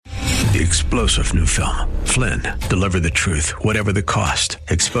The explosive new film, Flynn, deliver the truth, whatever the cost.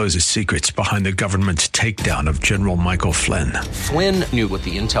 Exposes secrets behind the government's takedown of General Michael Flynn. Flynn knew what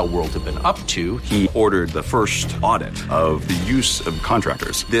the intel world had been up to. He ordered the first audit of the use of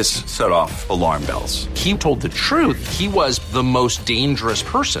contractors. This set off alarm bells. He told the truth. He was the most dangerous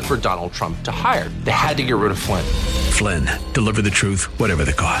person for Donald Trump to hire. They had to get rid of Flynn. Flynn, deliver the truth, whatever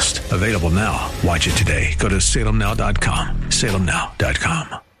the cost. Available now. Watch it today. Go to salemnow.com.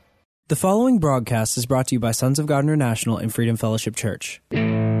 salemnow.com. The following broadcast is brought to you by Sons of God International and Freedom Fellowship Church. Hello,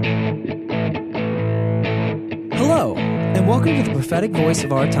 and welcome to the prophetic voice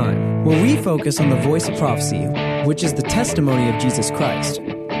of our time, where we focus on the voice of prophecy, which is the testimony of Jesus Christ.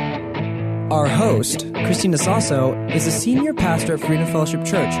 Our host, Christina Sasso, is a senior pastor at Freedom Fellowship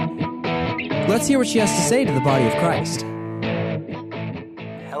Church. Let's hear what she has to say to the body of Christ.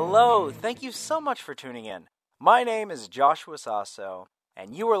 Hello, thank you so much for tuning in. My name is Joshua Sasso,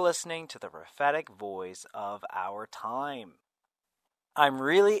 and you are listening to the prophetic voice of our time. I'm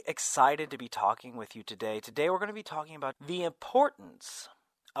really excited to be talking with you today. Today we're going to be talking about the importance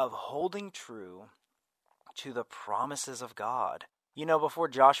of holding true to the promises of God. You know, before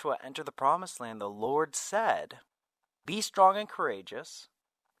Joshua entered the promised land, the Lord said, be strong and courageous,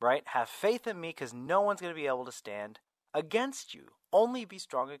 right? Have faith in me because no one's going to be able to stand against you. Only be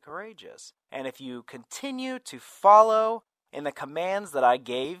strong and courageous. And if you continue to follow in the commands that I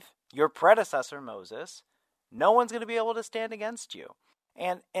gave your predecessor, Moses, no one's going to be able to stand against you.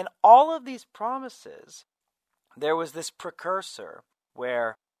 And in all of these promises, there was this precursor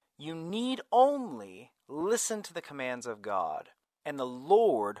where you need only listen to the commands of God, and the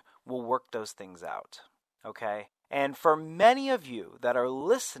Lord will work those things out, okay? And for many of you that are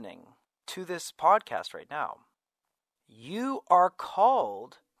listening to this podcast right now, you are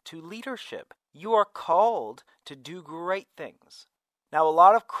called to leadership. You are called to do great things. Now, a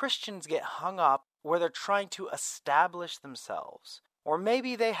lot of Christians get hung up where they're trying to establish themselves. Or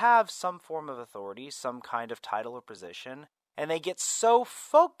maybe they have some form of authority, some kind of title or position, and they get so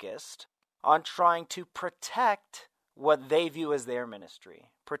focused on trying to protect what they view as their ministry,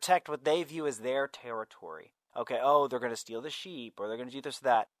 protect what they view as their territory. Okay, they're going to steal the sheep, or they're going to do this or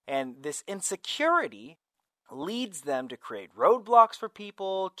that. And this insecurity leads them to create roadblocks for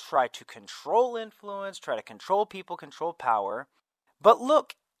people, try to control influence, try to control people, control power. But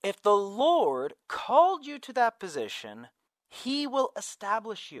look, if the Lord called you to that position, He will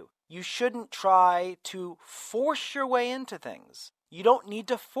establish you. You shouldn't try to force your way into things. You don't need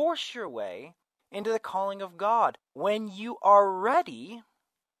to force your way into the calling of God. When you are ready,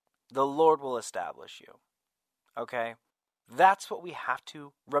 the Lord will establish you. Okay? That's what we have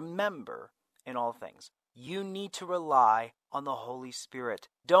to remember in all things. You need to rely on the Holy Spirit.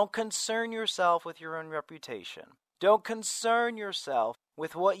 Don't concern yourself with your own reputation. Don't concern yourself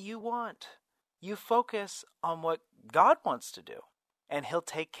with what you want. You focus on what God wants to do, and He'll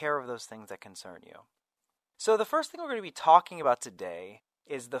take care of those things that concern you. So the first thing we're going to be talking about today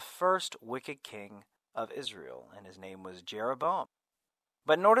is the first wicked king of Israel, and his name was Jeroboam.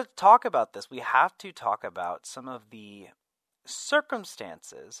 But in order to talk about this, we have to talk about some of the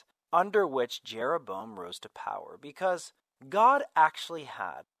circumstances under which Jeroboam rose to power, because God actually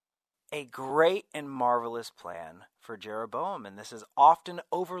had a great and marvelous plan for Jeroboam, and this is often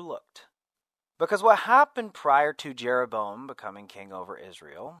overlooked. Because what happened prior to Jeroboam becoming king over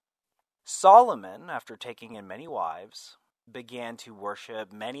Israel, Solomon, after taking in many wives, began to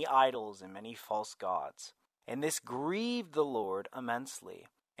worship many idols and many false gods. And this grieved the Lord immensely.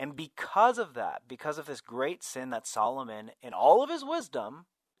 And because of that, because of this great sin that Solomon, in all of his wisdom,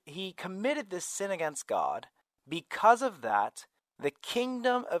 he committed this sin against God. Because of that, the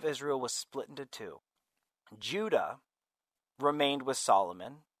kingdom of Israel was split into two. Judah remained with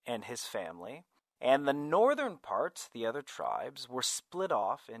Solomon and his family, and the northern parts, the other tribes, were split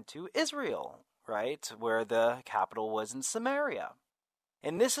off into Israel, right, where the capital was in Samaria.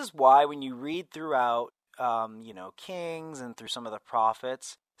 And this is why when you read throughout, Kings and through some of the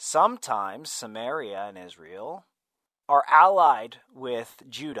prophets, sometimes Samaria and Israel are allied with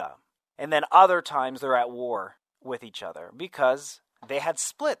Judah. And then other times they're at war with each other because they had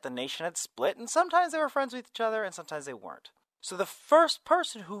split. The nation had split, and sometimes they were friends with each other and sometimes they weren't. So the first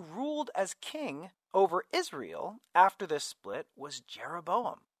person who ruled as king over Israel after this split was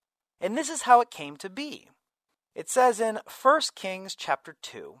Jeroboam. And this is how it came to be. It says in 1 Kings chapter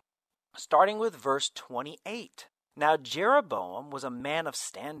 2, starting with verse 28, Now Jeroboam was a man of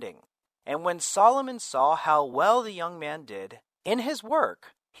standing, and when Solomon saw how well the young man did in his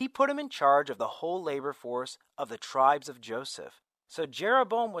work, he put him in charge of the whole labor force of the tribes of Joseph. So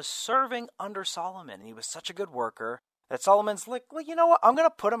Jeroboam was serving under Solomon, and he was such a good worker That Solomon's like, well, you know what? I'm going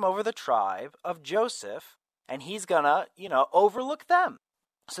to put him over the tribe of Joseph, and he's going to, overlook them.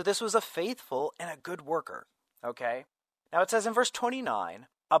 So this was a faithful and a good worker, okay? Now it says in verse 29,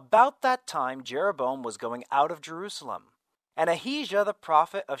 about that time Jeroboam was going out of Jerusalem, and Ahijah the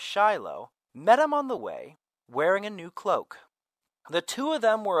prophet of Shiloh met him on the way, wearing a new cloak. The two of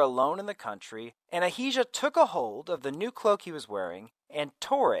them were alone in the country, and Ahijah took a hold of the new cloak he was wearing and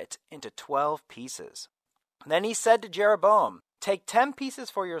tore it into 12 pieces. Then he said to Jeroboam, take 10 pieces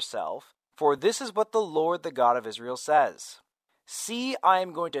for yourself, for this is what the Lord, the God of Israel, says. See, I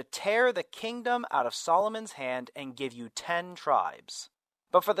am going to tear the kingdom out of Solomon's hand and give you 10 tribes.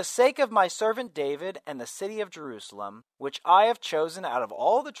 But for the sake of my servant David and the city of Jerusalem, which I have chosen out of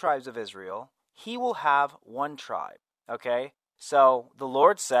all the tribes of Israel, he will have 1 tribe. Okay? So the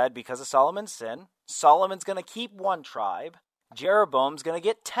Lord said, because of Solomon's sin, Solomon's going to keep 1 tribe. Jeroboam's going to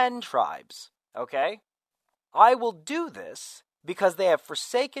get 10 tribes. Okay? I will do this because they have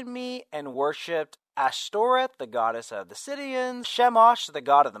forsaken me and worshipped Ashtoreth, the goddess of the Sidonians, Shemosh, the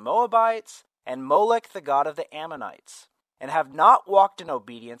god of the Moabites, and Molech, the god of the Ammonites, and have not walked in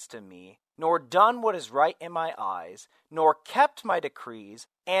obedience to me, nor done what is right in my eyes, nor kept my decrees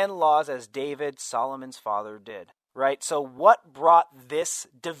and laws as David, Solomon's father, did. Right? So what brought this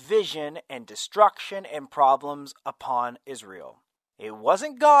division and destruction and problems upon Israel? It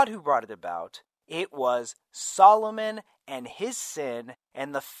wasn't God who brought it about. It was Solomon and his sin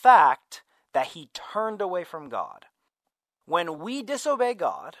and the fact that he turned away from God. When we disobey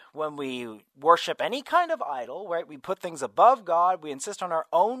God, when we worship any kind of idol, right, we put things above God, we insist on our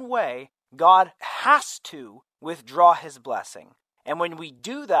own way, God has to withdraw his blessing. And when we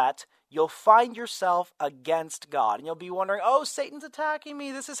do that, you'll find yourself against God. And you'll be wondering, oh, Satan's attacking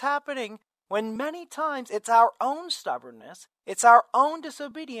me, this is happening. When many times it's our own stubbornness, it's our own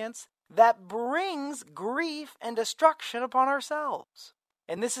disobedience that brings grief and destruction upon ourselves.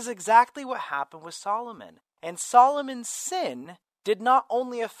 And this is exactly what happened with Solomon. And Solomon's sin did not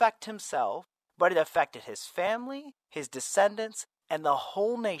only affect himself, but it affected his family, his descendants, and the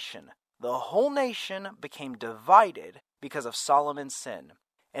whole nation. The whole nation became divided because of Solomon's sin.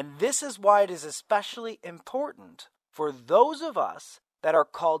 And this is why it is especially important for those of us that are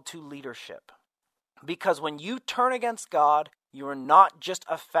called to leadership. Because when you turn against God, you are not just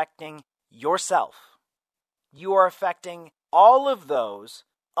affecting yourself. You are affecting all of those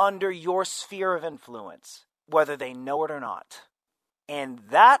under your sphere of influence, whether they know it or not. And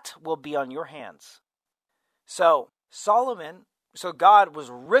that will be on your hands. So God was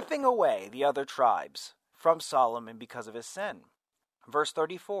ripping away the other tribes from Solomon because of his sin. Verse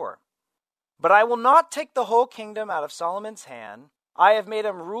 34, but I will not take the whole kingdom out of Solomon's hand. I have made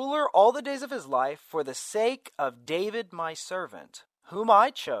him ruler all the days of his life for the sake of David my servant, whom I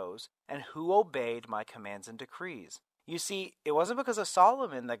chose and who obeyed my commands and decrees. You see, it wasn't because of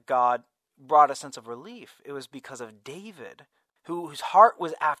Solomon that God brought a sense of relief. It was because of David, whose heart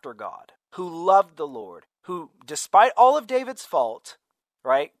was after God, who loved the Lord, who, despite all of David's fault,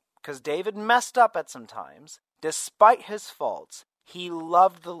 right, because David messed up at some times, despite his faults, he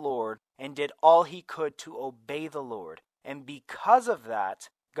loved the Lord and did all he could to obey the Lord. And because of that,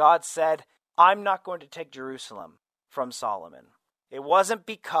 God said, I'm not going to take Jerusalem from Solomon. It wasn't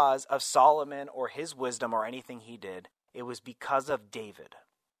because of Solomon or his wisdom or anything he did. It was because of David.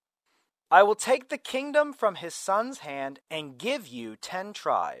 I will take the kingdom from his son's hand and give you 10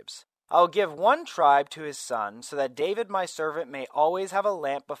 tribes. I will give 1 tribe to his son, so that David my servant may always have a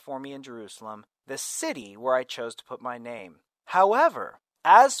lamp before me in Jerusalem, the city where I chose to put my name. However,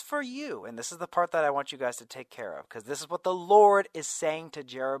 as for you, and this is the part that I want you guys to take care of, because this is what the Lord is saying to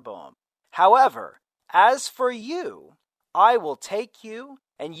Jeroboam. However, as for you, I will take you,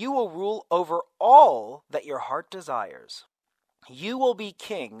 and you will rule over all that your heart desires. You will be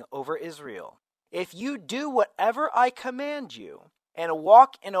king over Israel. If you do whatever I command you, and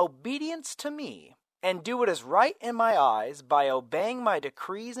walk in obedience to me, and do what is right in my eyes by obeying my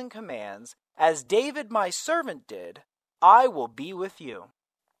decrees and commands, as David my servant did, I will be with you.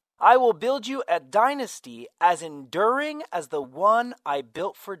 I will build you a dynasty as enduring as the one I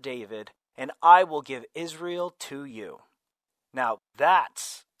built for David, and I will give Israel to you. Now,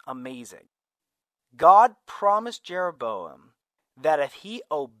 that's amazing. God promised Jeroboam that if he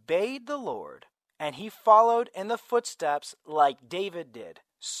obeyed the Lord and he followed in the footsteps like David did,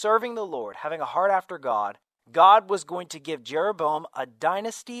 serving the Lord, having a heart after God, God was going to give Jeroboam a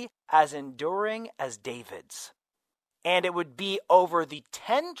dynasty as enduring as David's. And it would be over the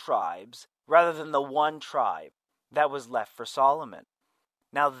 10 tribes rather than the 1 tribe that was left for Solomon.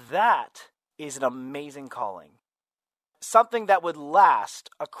 Now that is an amazing calling. Something that would last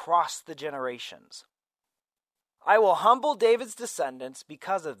across the generations. I will humble David's descendants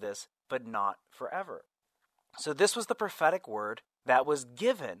because of this, but not forever. So this was the prophetic word that was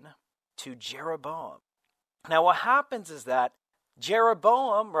given to Jeroboam. Now what happens is that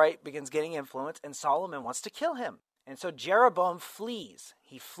Jeroboam, right, begins getting influence, and Solomon wants to kill him. And so Jeroboam flees.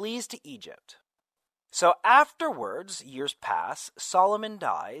 He flees to Egypt. So afterwards, years pass, Solomon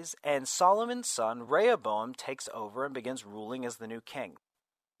dies, and Solomon's son Rehoboam takes over and begins ruling as the new king.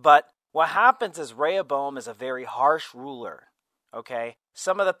 But what happens is Rehoboam is a very harsh ruler, okay?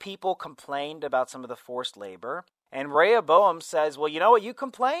 Some of the people complained about some of the forced labor, and Rehoboam says, well, you know what, you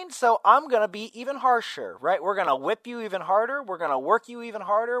complained, so I'm going to be even harsher, right? We're going to whip you even harder. We're going to work you even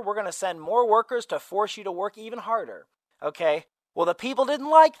harder. We're going to send more workers to force you to work even harder, okay? Well, the people didn't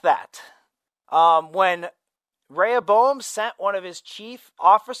like that. When Rehoboam sent one of his chief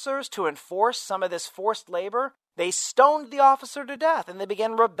officers to enforce some of this forced labor, they stoned the officer to death, and they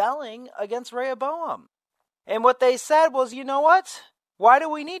began rebelling against Rehoboam. And what they said was, you know what? Why do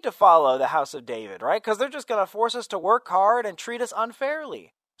we need to follow the house of David, right? Because they're just going to force us to work hard and treat us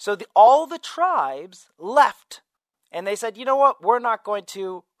unfairly. So all the tribes left, and they said, you know what? We're not going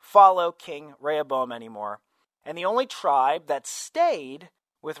to follow King Rehoboam anymore. And the only tribe that stayed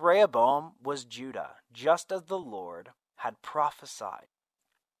with Rehoboam was Judah, just as the Lord had prophesied.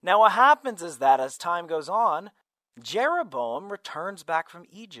 Now what happens is that as time goes on, Jeroboam returns back from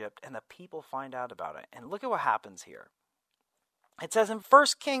Egypt, and the people find out about it. And look at what happens here. It says in 1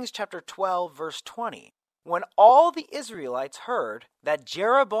 Kings chapter 12, verse 20, when all the Israelites heard that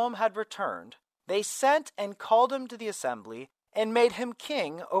Jeroboam had returned, they sent and called him to the assembly and made him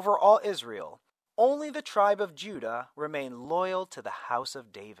king over all Israel. Only the tribe of Judah remained loyal to the house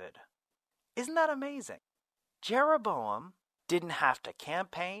of David. Isn't that amazing? Jeroboam didn't have to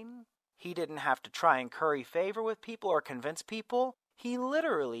campaign. He didn't have to try and curry favor with people or convince people. He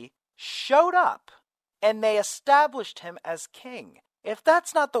literally showed up, and they established him as king. If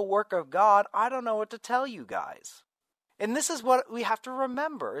that's not the work of God, I don't know what to tell you guys. And this is what we have to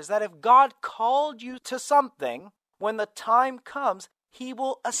remember, is that if God called you to something, when the time comes, he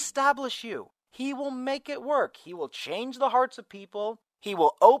will establish you. He will make it work. He will change the hearts of people. He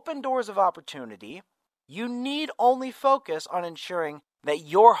will open doors of opportunity. You need only focus on ensuring that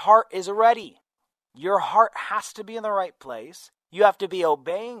your heart is ready. Your heart has to be in the right place. You have to be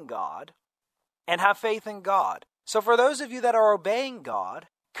obeying God and have faith in God. So for those of you that are obeying God,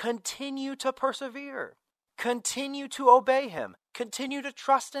 continue to persevere. Continue to obey him. Continue to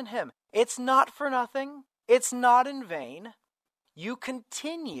trust in him. It's not for nothing. It's not in vain. You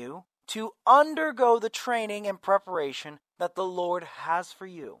continue to undergo the training and preparation that the Lord has for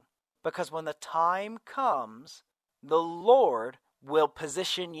you. Because when the time comes, the Lord will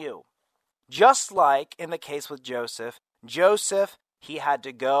position you. Just like in the case with Joseph, he had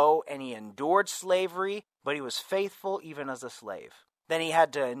to go and he endured slavery, but he was faithful even as a slave. Then he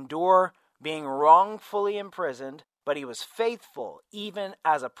had to endure being wrongfully imprisoned, but he was faithful even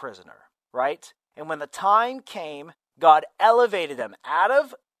as a prisoner, right? And when the time came, God elevated him out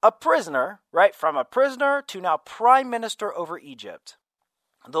of a prisoner, right? From a prisoner to now prime minister over Egypt.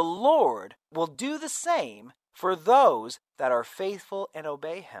 The Lord will do the same for those that are faithful and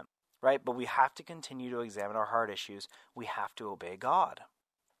obey him, right? But we have to continue to examine our heart issues. We have to obey God,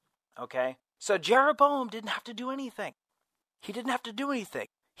 okay? So Jeroboam didn't have to do anything. He didn't have to do anything.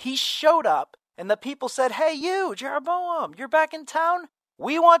 He showed up, and the people said, hey, you, Jeroboam, you're back in town?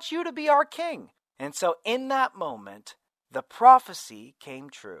 We want you to be our king. And so in that moment, the prophecy came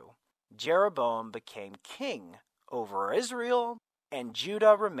true. Jeroboam became king over Israel, and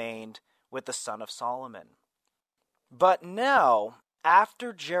Judah remained with the son of Solomon. But now,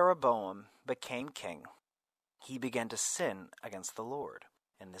 after Jeroboam became king, he began to sin against the Lord.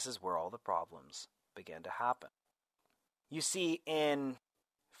 And this is where all the problems began to happen. You see, in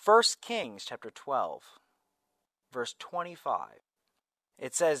 1 Kings chapter 12, verse 25,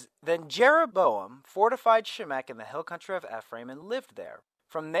 it says, Then Jeroboam fortified Shemek in the hill country of Ephraim and lived there.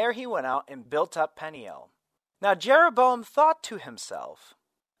 From there he went out and built up Peniel. Now Jeroboam thought to himself,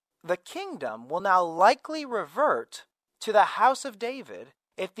 the kingdom will now likely revert to the house of David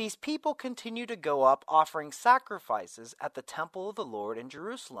if these people continue to go up offering sacrifices at the temple of the Lord in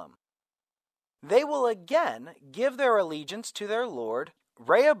Jerusalem. They will again give their allegiance to their Lord,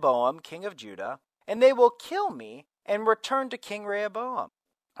 Rehoboam, king of Judah, and they will kill me and return to King Rehoboam.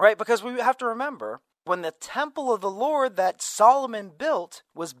 Right? Because we have to remember, when the temple of the Lord that Solomon built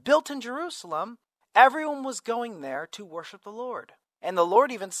was built in Jerusalem, everyone was going there to worship the Lord. And the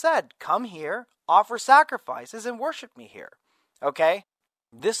Lord even said, come here, offer sacrifices, and worship me here. Okay?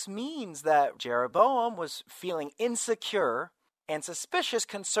 This means that Jeroboam was feeling insecure and suspicious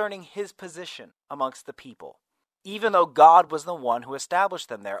concerning his position amongst the people. even though God was the one who established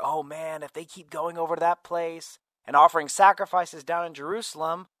them there. Oh man, if they keep going over to that place and offering sacrifices down in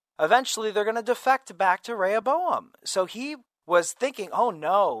Jerusalem, eventually they're going to defect back to Rehoboam. So he was thinking, oh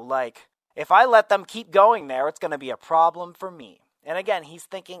no, like if I let them keep going there, it's going to be a problem for me. And again, he's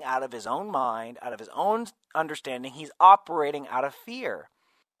thinking out of his own mind, out of his own understanding. He's operating out of fear.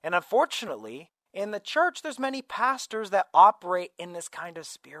 And unfortunately, in the church, there's many pastors that operate in this kind of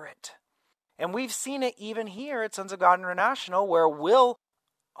spirit. And we've seen it even here at Sons of God International, where we'll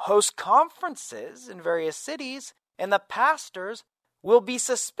host conferences in various cities, and the pastors will be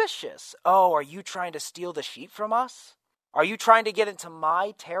suspicious. Oh, are you trying to steal the sheep from us? Are you trying to get into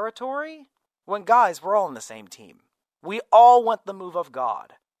my territory? When guys, we're all on the same team. We all want the move of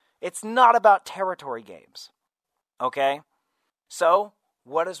God. It's not about territory games. Okay? So,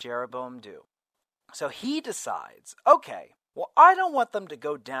 what does Jeroboam do? So he decides, okay, well, I don't want them to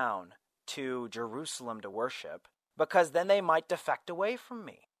go down to Jerusalem to worship, because then they might defect away from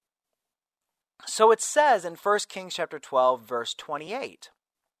me. So it says in 1 Kings chapter 12, verse 28,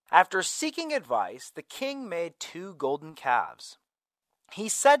 after seeking advice, the king made 2 golden calves. He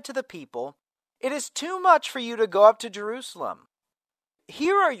said to the people, "It is too much for you to go up to Jerusalem.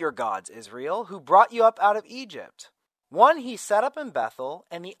 Here are your gods, Israel, who brought you up out of Egypt. One he set up in Bethel,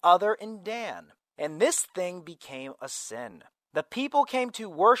 and the other in Dan. And this thing became a sin. The people came to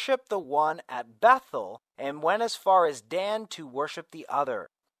worship the one at Bethel, and went as far as Dan to worship the other.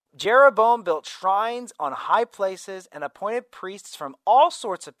 Jeroboam built shrines on high places and appointed priests from all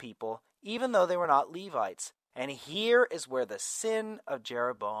sorts of people, even though they were not Levites. And here is where the sin of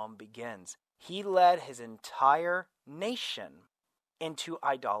Jeroboam begins. He led his entire nation into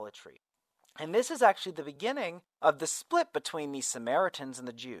idolatry. And this is actually the beginning of the split between the Samaritans and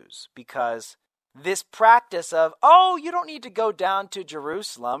the Jews, because this practice of, oh, you don't need to go down to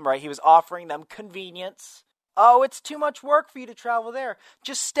Jerusalem, right? He was offering them convenience. Oh, it's too much work for you to travel there.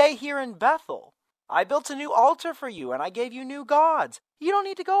 Just stay here in Bethel. I built a new altar for you, and I gave you new gods. You don't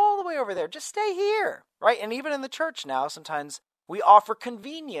need to go all the way over there. Just stay here, right? And even in the church now, sometimes we offer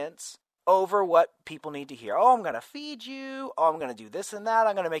convenience over what people need to hear. Oh, I'm going to feed you. Oh, I'm going to do this and that.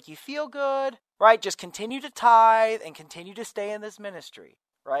 I'm going to make you feel good, right? Just continue to tithe and continue to stay in this ministry,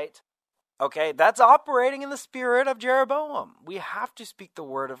 right? Okay, that's operating in the spirit of Jeroboam. We have to speak the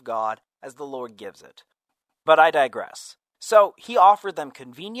word of God as the Lord gives it. But I digress. So he offered them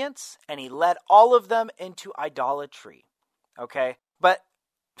convenience, and he led all of them into idolatry. Okay, but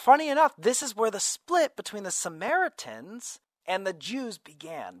funny enough, this is where the split between the Samaritans and the Jews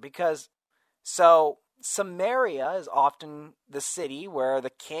began, because so Samaria is often the city where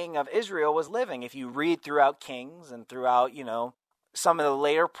the king of Israel was living. If you read throughout Kings and throughout, some of the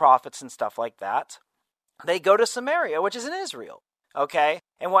later prophets and stuff like that, they go to Samaria, which is in Israel. Okay,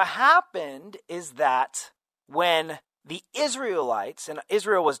 and what happened is that when the Israelites, and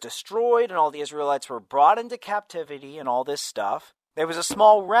Israel was destroyed and all the Israelites were brought into captivity and all this stuff, there was a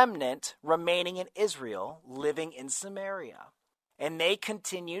small remnant remaining in Israel living in Samaria. And they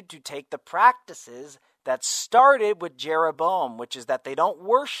continued to take the practices that started with Jeroboam, which is that they don't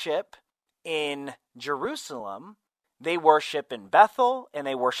worship in Jerusalem, they worship in Bethel and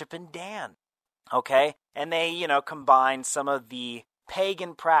they worship in Dan. Okay? And they, combine some of the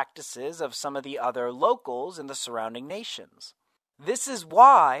pagan practices of some of the other locals in the surrounding nations. This is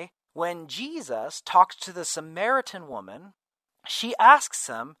why when Jesus talks to the Samaritan woman, she asks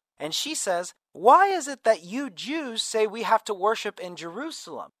him, and she says, "Why is it that you Jews say we have to worship in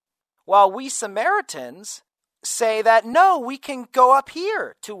Jerusalem, while we Samaritans say that no, we can go up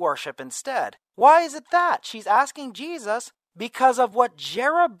here to worship instead? Why is it that?" She's asking Jesus because of what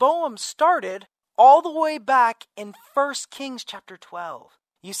Jeroboam started all the way back in 1 Kings chapter 12.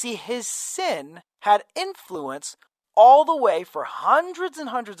 You see, his sin had influence all the way for hundreds and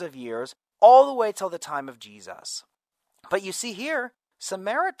hundreds of years, all the way till the time of Jesus. But you see here,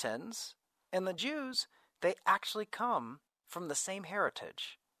 Samaritans and the Jews, they actually come from the same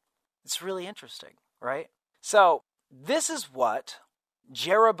heritage. It's really interesting, right? So this is what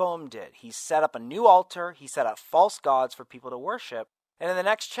Jeroboam did. He set up a new altar. He set up false gods for people to worship. And in the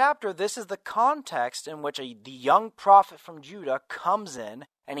next chapter, this is the context in which the young prophet from Judah comes in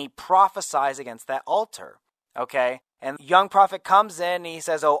and he prophesies against that altar. Okay? And the young prophet comes in and he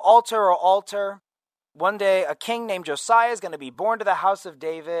says, "Oh altar, one day a king named Josiah is going to be born to the house of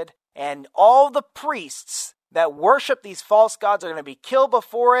David, and all the priests that worship these false gods are going to be killed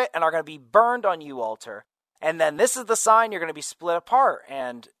before it and are going to be burned on you, altar. And then this is the sign, you're going to be split apart."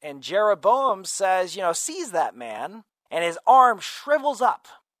 And Jeroboam says, sees that man, and his arm shrivels up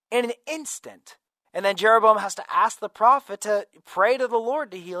in an instant. And then Jeroboam has to ask the prophet to pray to the Lord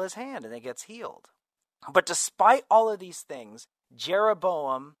to heal his hand, and it gets healed. But despite all of these things,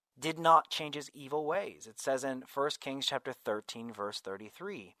 Jeroboam did not change his evil ways. It says in 1 Kings chapter 13, verse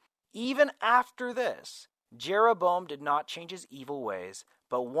 33, even after this, Jeroboam did not change his evil ways,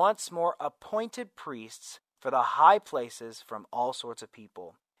 but once more appointed priests for the high places from all sorts of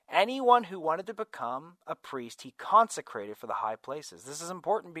people. Anyone who wanted to become a priest, he consecrated for the high places. This is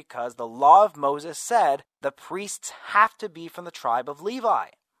important because the law of Moses said the priests have to be from the tribe of Levi.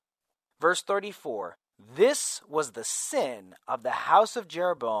 Verse 34, this was the sin of the house of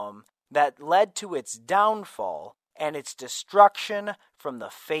Jeroboam that led to its downfall and its destruction from the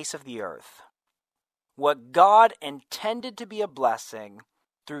face of the earth. What God intended to be a blessing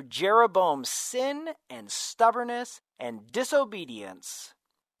through Jeroboam's sin and stubbornness and disobedience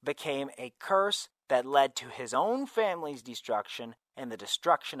became a curse that led to his own family's destruction and the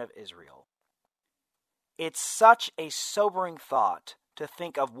destruction of Israel. It's such a sobering thought to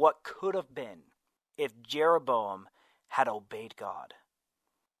think of what could have been if Jeroboam had obeyed God.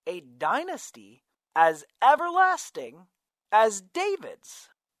 A dynasty as everlasting as David's.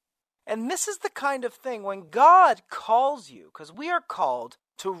 And this is the kind of thing when God calls you, because we are called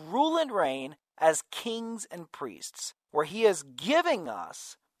to rule and reign as kings and priests, where he is giving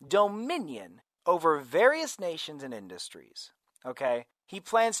us dominion over various nations and industries. Okay? He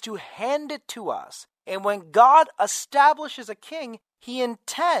plans to hand it to us. And when God establishes a king, he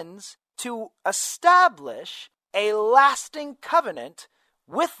intends to establish a lasting covenant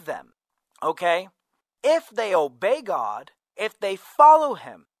with them. Okay? If they obey God, if they follow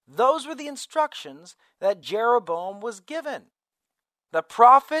him, those were the instructions that Jeroboam was given. The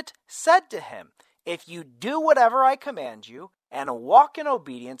prophet said to him, if you do whatever I command you, and walk in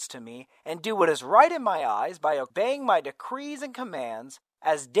obedience to me, and do what is right in my eyes by obeying my decrees and commands,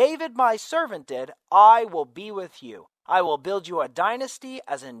 as David my servant did, I will be with you. I will build you a dynasty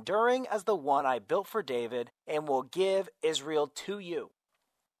as enduring as the one I built for David, and will give Israel to you.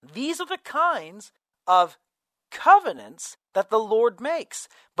 These are the kinds of covenants that the Lord makes,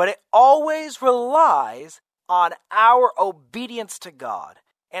 but it always relies on our obedience to God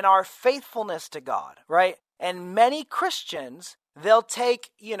and our faithfulness to God, right? And many Christians, they'll take,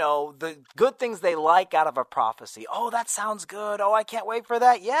 the good things they like out of a prophecy. Oh, that sounds good. Oh, I can't wait for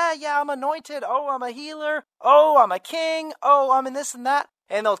that. Yeah, I'm anointed. Oh, I'm a healer. Oh, I'm a king. Oh, I'm in this and that.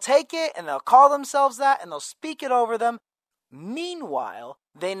 And they'll take it and they'll call themselves that and they'll speak it over them. Meanwhile,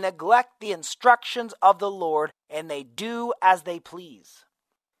 they neglect the instructions of the Lord and they do as they please.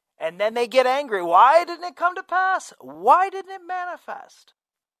 And then they get angry. Why didn't it come to pass? Why didn't it manifest?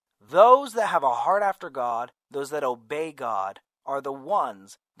 Those that have a heart after God, those that obey God, are the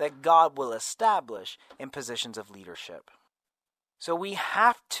ones that God will establish in positions of leadership. So we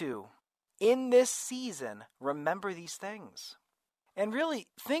have to, in this season, remember these things. And really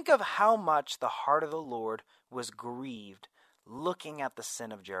think of how much the heart of the Lord was grieved looking at the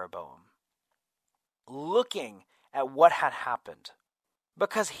sin of Jeroboam. Looking at what had happened.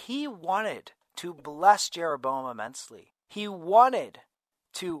 Because he wanted to bless Jeroboam immensely. He wanted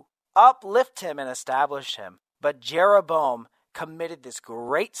to uplift him and establish him. But Jeroboam committed this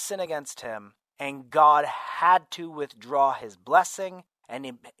great sin against him, and God had to withdraw his blessing,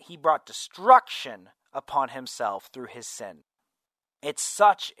 and he brought destruction upon himself through his sin. It's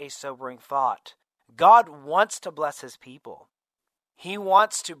such a sobering thought. God wants to bless his people. He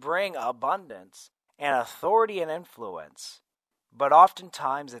wants to bring abundance and authority and influence, but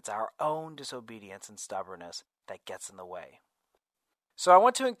oftentimes it's our own disobedience and stubbornness that gets in the way. So I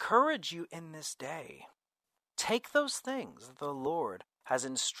want to encourage you in this day. Take those things that the Lord has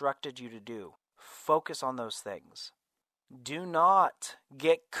instructed you to do. Focus on those things. Do not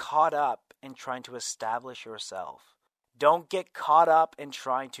get caught up in trying to establish yourself. Don't get caught up in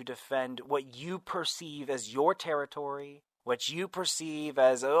trying to defend what you perceive as your territory, what you perceive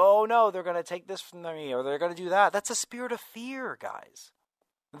as, oh no, they're going to take this from me, or they're going to do that. That's a spirit of fear, guys.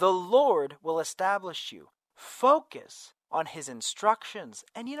 The Lord will establish you. Focus on his instructions.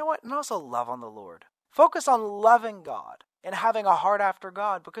 And you know what? And also love on the Lord. Focus on loving God and having a heart after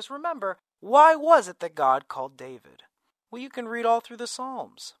God. Because remember, why was it that God called David? Well, you can read all through the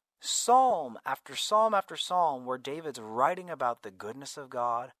Psalms. Psalm after psalm after psalm where David's writing about the goodness of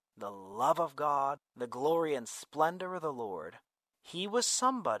God, the love of God, the glory and splendor of the Lord. He was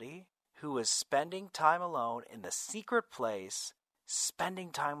somebody who was spending time alone in the secret place,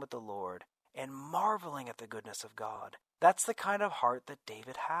 spending time with the Lord, and marveling at the goodness of God. That's the kind of heart that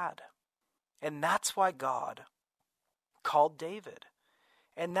David had. And that's why God called David.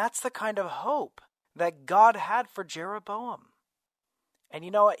 And that's the kind of hope that God had for Jeroboam. And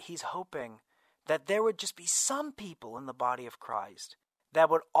you know what? He's hoping that there would just be some people in the body of Christ that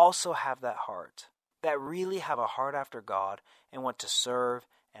would also have that heart. that really have a heart after God and want to serve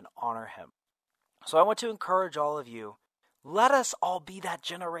and honor Him. So I want to encourage all of you, let us all be that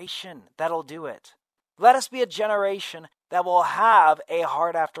generation that'll do it. Let us be a generation that will have a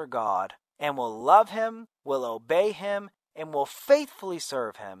heart after God and will love Him, will obey Him, and will faithfully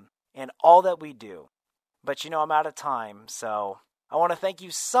serve Him in all that we do. But I'm out of time, so I want to thank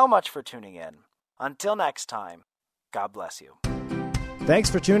you so much for tuning in. Until next time, God bless you. Thanks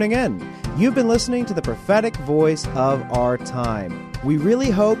for tuning in. You've been listening to the prophetic voice of our time. We really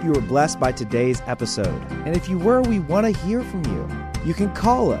hope you were blessed by today's episode. And if you were, we want to hear from you. You can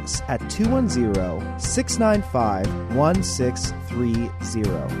call us at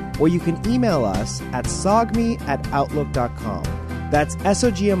 210-695-1630. Or you can email us at sogmi@outlook.com. That's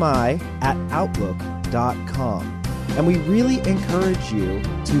SOGMI@outlook.com. And we really encourage you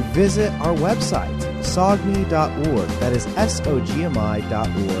to visit our website, sogmi.org. That is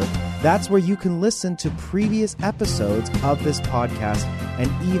SOGMI.org. That's where you can listen to previous episodes of this podcast and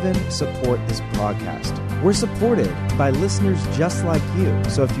even support this podcast. We're supported by listeners just like you.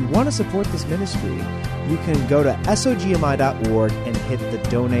 So if you want to support this ministry, you can go to SOGMI.org and hit the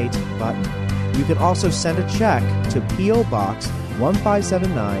donate button. You can also send a check to P.O. Box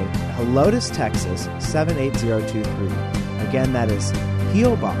 1579, Helotes, Texas 78023. Again, that is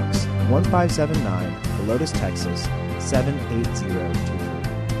P.O. Box 1579, Helotes, Texas 78023.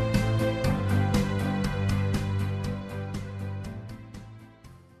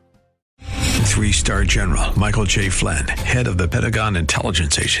 Three-star General Michael J. Flynn, head of the Pentagon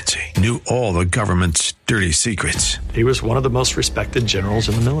Intelligence Agency, knew all the government's dirty secrets. He was one of the most respected generals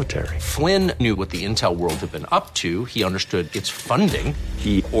in the military. Flynn knew what the intel world had been up to. He understood its funding.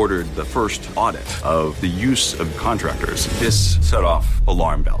 He ordered the first audit of the use of contractors. This set off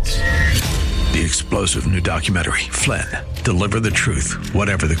alarm bells. The explosive new documentary, Flynn, Deliver the Truth,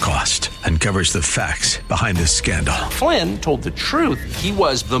 Whatever the Cost, uncovers the facts behind this scandal. Flynn told the truth. He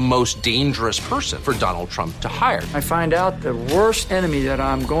was the most dangerous person for Donald Trump to hire. I find out the worst enemy that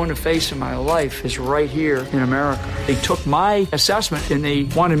I'm going to face in my life is right here in America. They took my assessment and they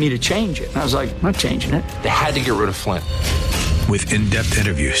wanted me to change it. And I was like, I'm not changing it. They had to get rid of Flynn. With in-depth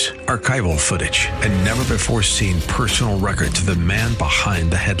interviews, archival footage, and never-before-seen personal records of the man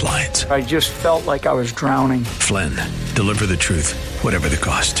behind the headlines. I just felt like I was drowning. Flynn, Deliver the Truth, Whatever the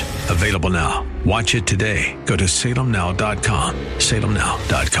Cost. Available now. Watch it today. Go to salemnow.com.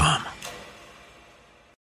 salemnow.com.